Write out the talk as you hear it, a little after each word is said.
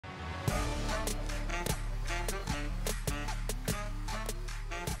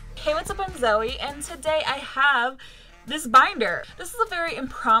Hey, what's up? I'm Zoe, and today I have this binder. This is a very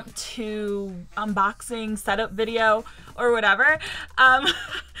impromptu unboxing setup video or whatever.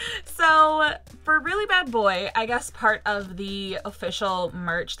 So for Really Bad Boy, I guess part of the official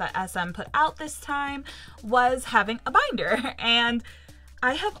merch that SM put out this time was having a binder, and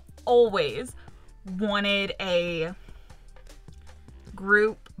I have always wanted a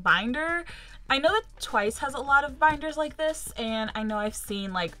group binder. I know that Twice has a lot of binders like this, and I know I've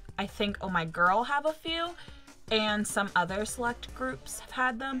seen, like, I think Oh My Girl have a few, and some other select groups have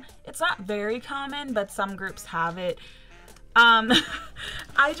had them. It's not very common, but some groups have it.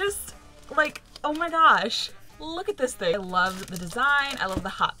 I just, like, oh my gosh, look at this thing. I love the design. I love the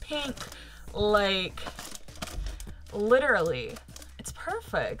hot pink. Like, literally, it's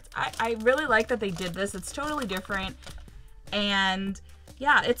perfect. I really like that they did this. It's totally different, and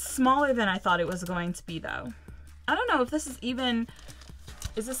yeah, it's smaller than I thought it was going to be, though. I don't know if this is even,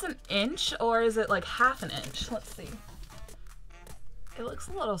 is this an inch or is it like half an inch? Let's see. It looks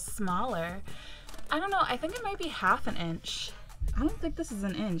a little smaller. I don't know, I think it might be half an inch. I don't think this is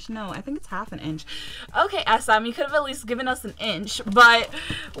an inch. No, I think it's half an inch. Okay, SM, you could have at least given us an inch, but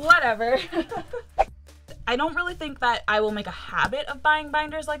whatever. I don't really think that I will make a habit of buying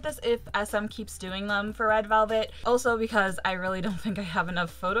binders like this if SM keeps doing them for Red Velvet. Also because I really don't think I have enough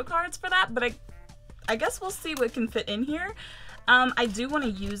photo cards for that, but I guess we'll see what can fit in here. I do want to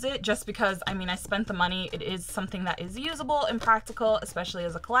use it just because, I mean, I spent the money. It is something that is usable and practical, especially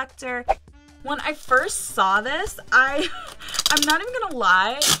as a collector. When I first saw this, I'm not even gonna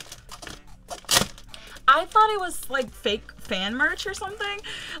lie, I thought it was like fake fan merch or something.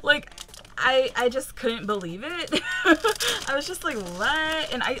 Like, I just couldn't believe it. I was just like,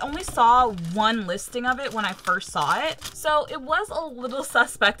 what? And I only saw one listing of it when I first saw it. So it was a little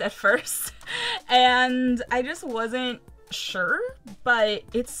suspect at first. And I just wasn't sure, but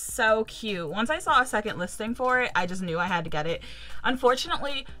it's so cute. Once I saw a second listing for it, I just knew I had to get it.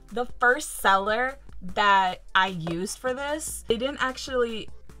 Unfortunately, the first seller that I used for this, they didn't actually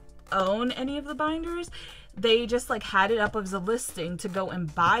own any of the binders. They just like had it up as a listing to go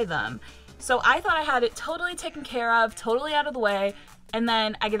and buy them. So I thought I had it totally taken care of, totally out of the way, and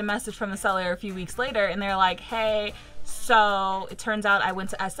then I get a message from the seller a few weeks later and they're like, hey, so it turns out I went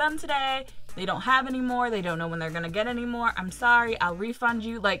to SM today, they don't have any more, they don't know when they're gonna get any more, I'm sorry, I'll refund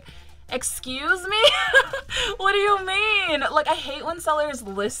you. Like, excuse me? What do you mean? Like, I hate when sellers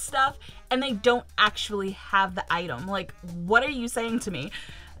list stuff and they don't actually have the item. Like, what are you saying to me?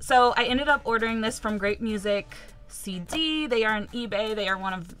 So I ended up ordering this from Great Music CD. They are on eBay. They are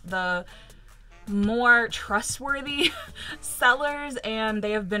one of the more trustworthy sellers, and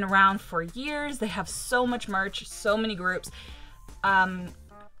they have been around for years. They have so much merch, so many groups. I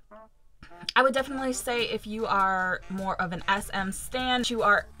would definitely say if you are more of an SM stan, you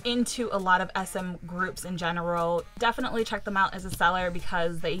are into a lot of SM groups in general, definitely check them out as a seller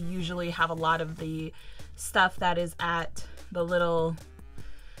because they usually have a lot of the stuff that is at the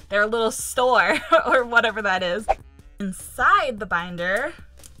their little store or whatever that is. Inside the binder,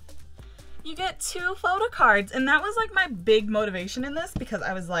 you get 2 photo cards, and that was like my big motivation in this because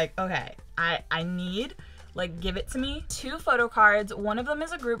I was like, okay, I need, like, give it to me. 2 photo cards, one of them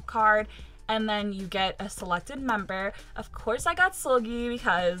is a group card, and then you get a selected member. Of course I got Sulgi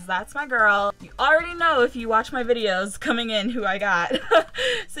because that's my girl. You already know if you watch my videos coming in who I got.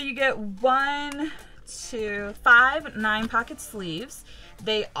 So you get 1, 2, 5 9-pocket sleeves.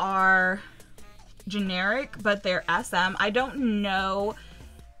 They are generic, but they're SM. I don't know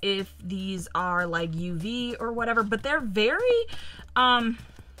if these are like UV or whatever, but they're very, let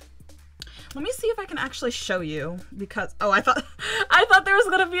me see if I can actually show you because, oh, I thought there was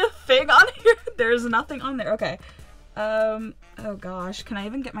gonna be a thing on here. There's nothing on there. Okay. Oh gosh, can I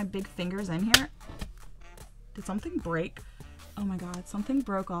even get my big fingers in here? Did something break? Oh my God, something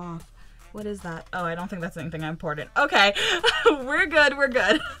broke off. What is that? Oh, I don't think that's anything important. Okay, we're good, we're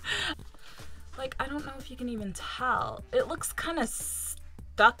good. Like, I don't know if you can even tell. It looks kind of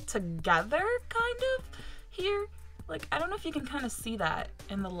stuck together, kind of, here. Like, I don't know if you can kind of see that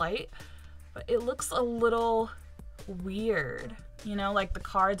in the light, but it looks a little weird. You know, like the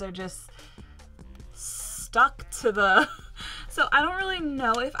cards are just stuck to the... So I don't really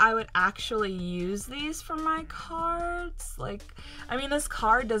know if I would actually use these for my cards. Like, I mean, this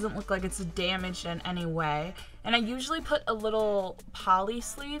card doesn't look like it's damaged in any way. And I usually put a little poly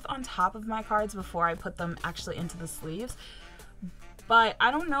sleeve on top of my cards before I put them actually into the sleeves. But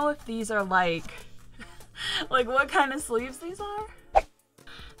I don't know if these are like, like what kind of sleeves these are.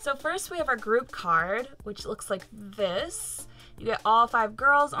 So first we have our group card, which looks like this. You get all 5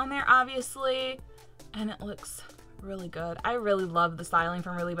 girls on there, obviously. And it looks Really good. I really love the styling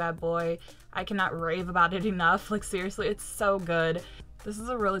from Really Bad Boy. I cannot rave about it enough. Like, seriously, it's so good. This is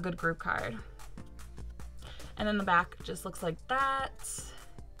a really good group card. And then the back just looks like that.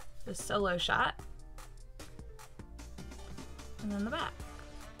 The solo shot. And then the back.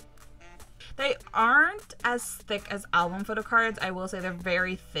 They aren't as thick as album photo cards. I will say they're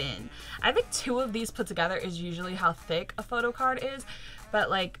very thin. I think 2 of these put together is usually how thick a photo card is, but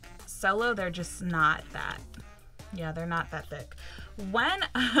like solo, they're just not that. Yeah, they're not that thick. When,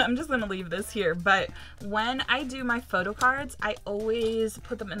 I'm just gonna leave this here, but when I do my photo cards, I always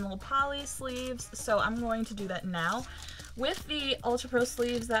put them in little poly sleeves, so I'm going to do that now. With the Ultra Pro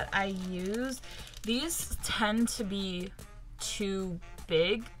sleeves that I use, these tend to be too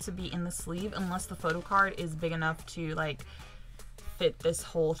big to be in the sleeve unless the photo card is big enough to like fit this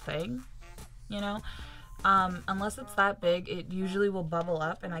whole thing, you know? Unless it's that big, it usually will bubble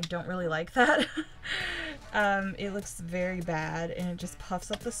up, and I don't really like that. It looks very bad, and it just puffs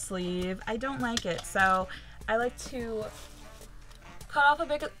up the sleeve. I don't like it, so I like to cut off a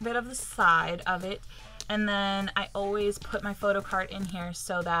bit of the side of it, and then I always put my photo card in here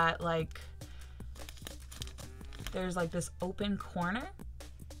so that like there's like this open corner,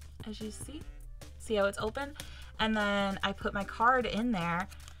 as you see. See how it's open? And then I put my card in there.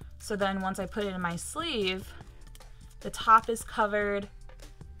 So then once I put it in my sleeve, the top is covered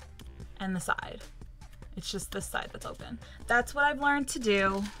and the side. It's just this side that's open. That's what I've learned to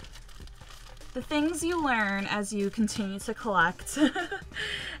do. The things you learn as you continue to collect.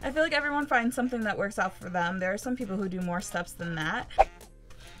 I feel like everyone finds something that works out for them. There are some people who do more steps than that.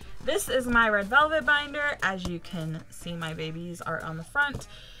 This is my red velvet binder. As you can see, my babies are on the front.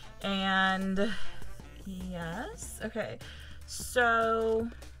 And yes, okay. So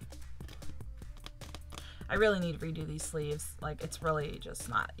I really need to redo these sleeves. Like, it's really just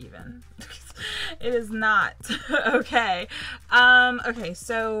not even. It is not. Okay. Okay,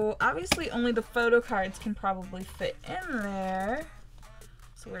 so obviously only the photo cards can probably fit in there.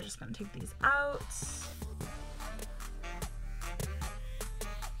 So we're just gonna take these out.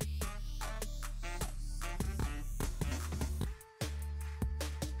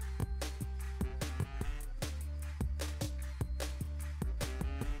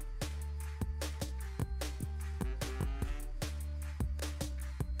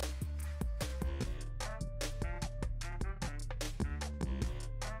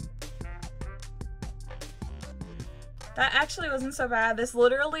 That actually wasn't so bad. This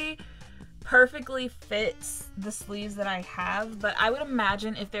literally perfectly fits the sleeves that I have, but I would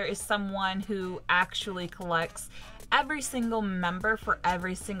imagine if there is someone who actually collects every single member for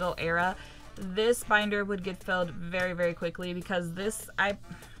every single era, this binder would get filled very, very quickly, because this, I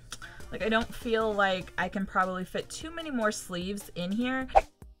don't feel like I can probably fit too many more sleeves in here.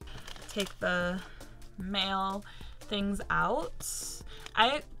 Take the mail things out.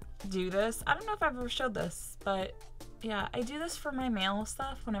 I do this, I don't know if I've ever showed this, but yeah, I do this for my mail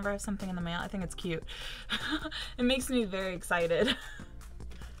stuff whenever I have something in the mail. I think it's cute. It makes me very excited.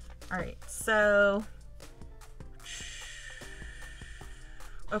 All right, so,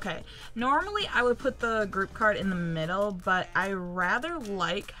 okay. Normally I would put the group card in the middle, but I rather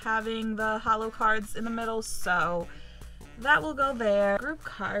like having the hollow cards in the middle, so that will go there. Group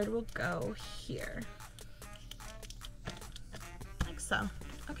card will go here. Like so.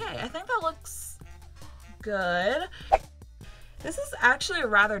 Okay, I think that looks good. This is actually a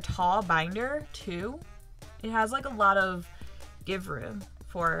rather tall binder too. It has like a lot of give room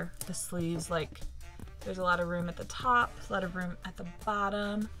for the sleeves. Like, there's a lot of room at the top, a lot of room at the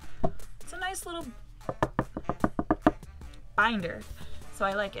bottom. It's a nice little binder, so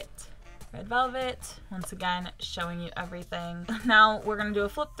I like it. Red velvet, once again, showing you everything. Now we're gonna do a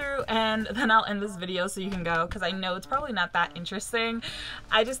flip through, and then I'll end this video so you can go, because I know it's probably not that interesting.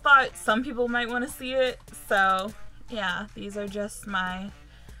 I just thought some people might want to see it, so yeah, these are just my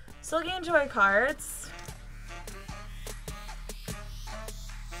Silky and Joy cards.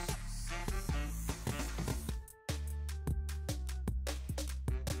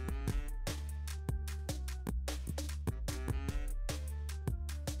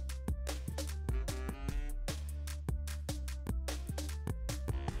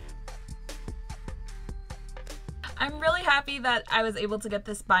 I'm really happy that I was able to get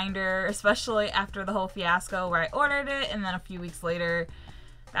this binder, especially after the whole fiasco where I ordered it and then a few weeks later,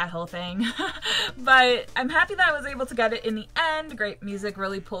 that whole thing. But I'm happy that I was able to get it in the end. Great music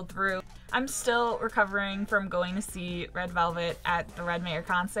really pulled through. I'm still recovering from going to see Red Velvet at the Red Mayor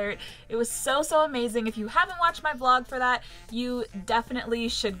concert. It was so amazing. If you haven't watched my vlog for that, you definitely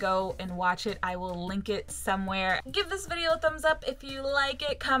should go and watch it. I will link it somewhere. Give this video a thumbs up if you like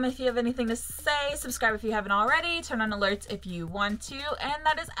it, comment if you have anything to say, subscribe if you haven't already, turn on alerts if you want to, and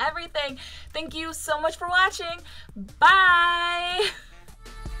that is everything. Thank you so much for watching. Bye!